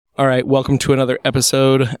All right, welcome to another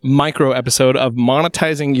micro episode of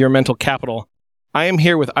Monetizing Your Mental Capital. I am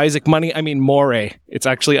here with Mouray. It's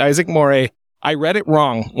actually Isaac Mouray. I read it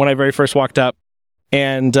wrong when I very first walked up.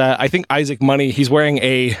 And I think Isaac Money, he's wearing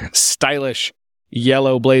a stylish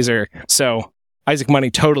yellow blazer. So Isaac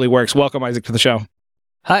Money totally works. Welcome, Isaac, to the show.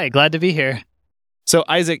 Hi, glad to be here. So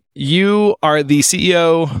Isaac, you are the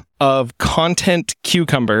CEO of Content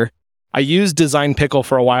Cucumber. I used Design Pickle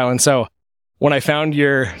for a while. And so when I found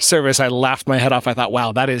your service, I laughed my head off. I thought,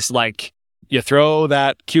 wow, that is like, you throw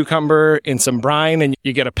that cucumber in some brine and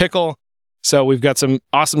you get a pickle. So we've got some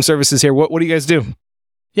awesome services here. What do you guys do?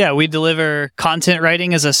 Yeah, we deliver content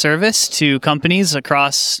writing as a service to companies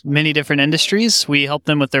across many different industries. We help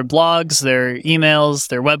them with their blogs, their emails,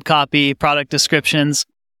 their web copy, product descriptions,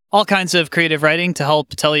 all kinds of creative writing to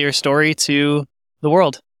help tell your story to the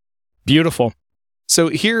world. Beautiful. So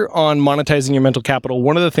here on Monetizing Your Mental Capital,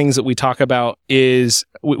 one of the things that we talk about is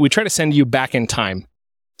we try to send you back in time.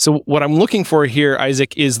 So what I'm looking for here,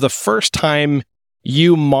 Isaac, is the first time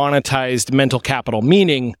you monetized mental capital,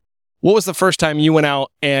 meaning what was the first time you went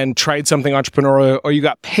out and tried something entrepreneurial or you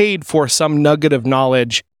got paid for some nugget of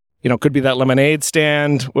knowledge? You know, could be that lemonade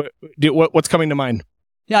stand. What's coming to mind?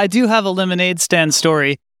 Yeah, I do have a lemonade stand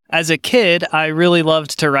story. As a kid, I really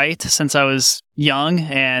loved to write since I was young,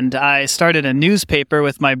 and I started a newspaper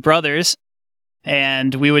with my brothers,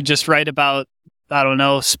 and we would just write about,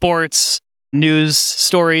 sports, news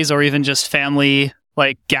stories, or even just family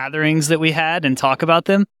gatherings that we had and talk about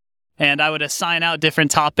them. And I would assign out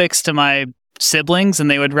different topics to my siblings,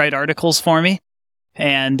 and they would write articles for me,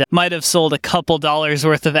 and might have sold a couple dollars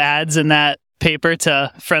worth of ads in that paper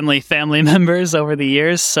to friendly family members over the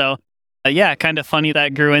years. So kind of funny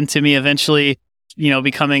that grew into me eventually,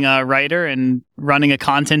 becoming a writer and running a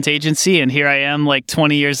content agency. And here I am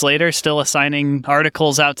 20 years later, still assigning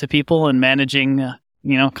articles out to people and managing,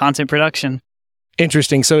 content production.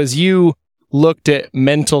 Interesting. So as you looked at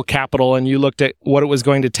mental capital and you looked at what it was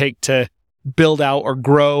going to take to build out or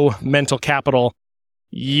grow mental capital,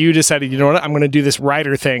 you decided, you know what, I'm going to do this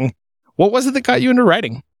writer thing. What was it that got you into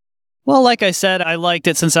writing? Well, like I said, I liked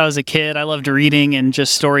it since I was a kid. I loved reading and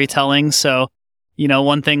just storytelling. So,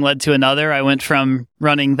 one thing led to another. I went from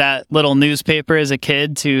running that little newspaper as a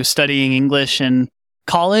kid to studying English in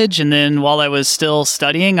college. And then while I was still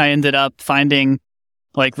studying, I ended up finding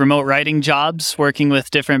remote writing jobs, working with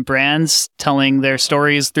different brands, telling their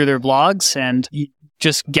stories through their blogs, and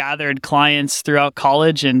just gathered clients throughout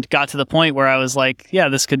college and got to the point where I was like, yeah,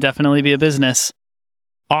 this could definitely be a business.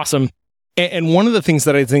 Awesome. And one of the things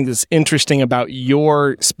that I think is interesting about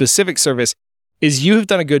your specific service is you have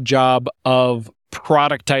done a good job of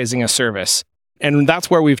productizing a service. And that's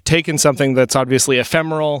where we've taken something that's obviously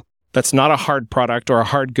ephemeral, that's not a hard product or a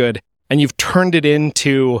hard good, and you've turned it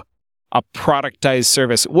into a productized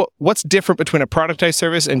service. What's different between a productized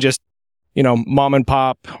service and just, mom and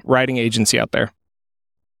pop writing agency out there?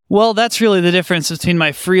 Well, that's really the difference between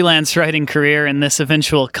my freelance writing career and this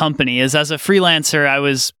eventual company. Is as a freelancer, I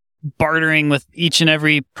was bartering with each and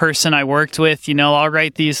every person I worked with. I'll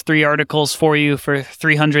write these 3 articles for you for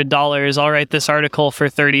 $300. I'll write this article for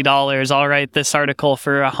 $30. I'll write this article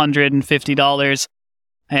for $150.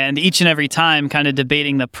 And each and every time kind of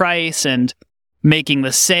debating the price and making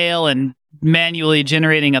the sale and manually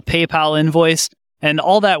generating a PayPal invoice. And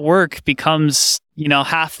all that work becomes,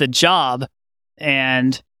 half the job.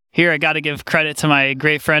 And here I got to give credit to my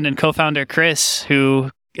great friend and co-founder, Chris,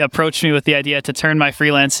 who approached me with the idea to turn my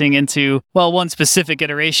freelancing into, one specific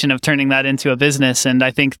iteration of turning that into a business. And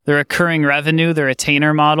I think the recurring revenue, the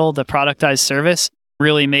retainer model, the productized service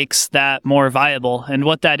really makes that more viable. And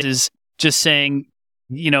what that is just saying,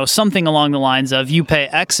 something along the lines of you pay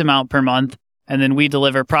X amount per month, and then we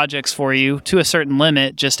deliver projects for you to a certain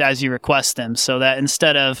limit just as you request them. So that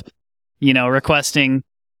instead of, requesting,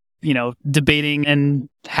 debating and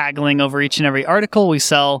haggling over each and every article, we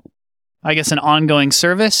sell an ongoing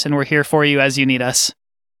service, and we're here for you as you need us.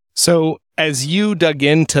 So as you dug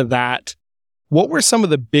into that, what were some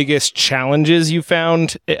of the biggest challenges you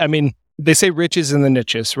found? I mean, they say riches in the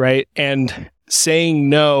niches, right? And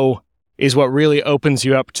saying no is what really opens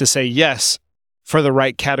you up to say yes for the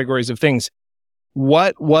right categories of things.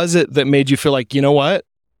 What was it that made you feel like, you know what?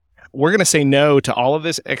 We're going to say no to all of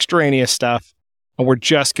this extraneous stuff, and we're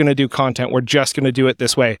just going to do content. We're just going to do it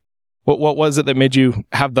this way. What was it that made you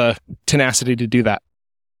have the tenacity to do that?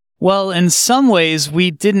 Well, in some ways, we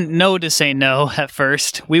didn't know to say no at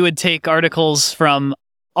first. We would take articles from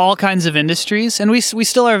all kinds of industries, and we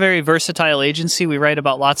still are a very versatile agency. We write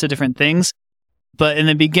about lots of different things. But in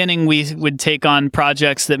the beginning, we would take on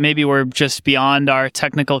projects that maybe were just beyond our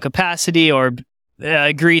technical capacity or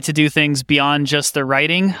agree to do things beyond just the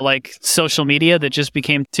writing, like social media that just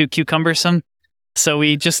became too cumbersome. So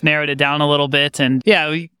we just narrowed it down a little bit. And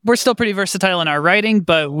yeah, we're still pretty versatile in our writing,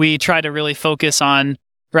 but we try to really focus on,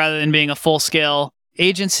 rather than being a full-scale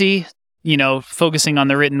agency, focusing on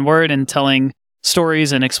the written word and telling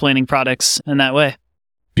stories and explaining products in that way.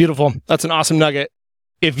 Beautiful. That's an awesome nugget.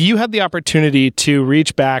 If you had the opportunity to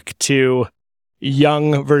reach back to a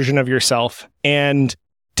young version of yourself and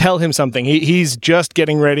tell him something, he's just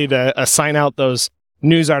getting ready to assign out those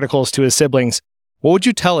news articles to his siblings, what would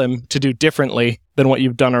you tell him to do differently than what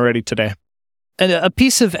you've done already today? A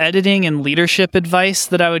piece of editing and leadership advice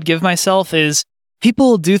that I would give myself is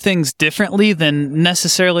people do things differently than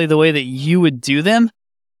necessarily the way that you would do them,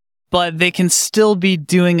 but they can still be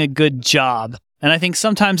doing a good job. And I think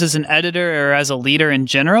sometimes as an editor or as a leader in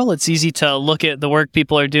general, it's easy to look at the work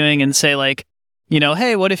people are doing and say like,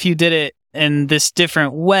 hey, what if you did it in this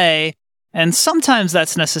different way? And sometimes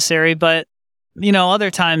that's necessary, but other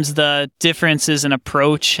times the differences in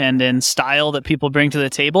approach and in style that people bring to the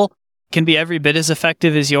table can be every bit as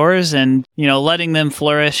effective as yours. And, letting them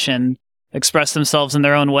flourish and express themselves in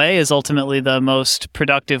their own way is ultimately the most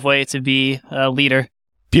productive way to be a leader.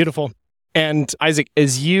 Beautiful. And Isaac,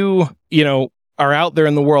 as you are out there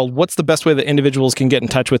in the world, what's the best way that individuals can get in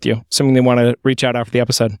touch with you, assuming they want to reach out after the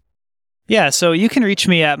episode? Yeah, so you can reach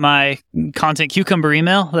me at my Content Cucumber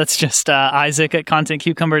email. That's just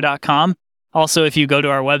isaac@contentcucumber.com. Also, if you go to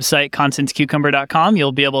our website, contentcucumber.com,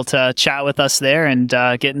 you'll be able to chat with us there and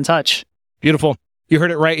get in touch. Beautiful. You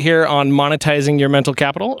heard it right here on Monetizing Your Mental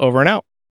Capital. Over and out.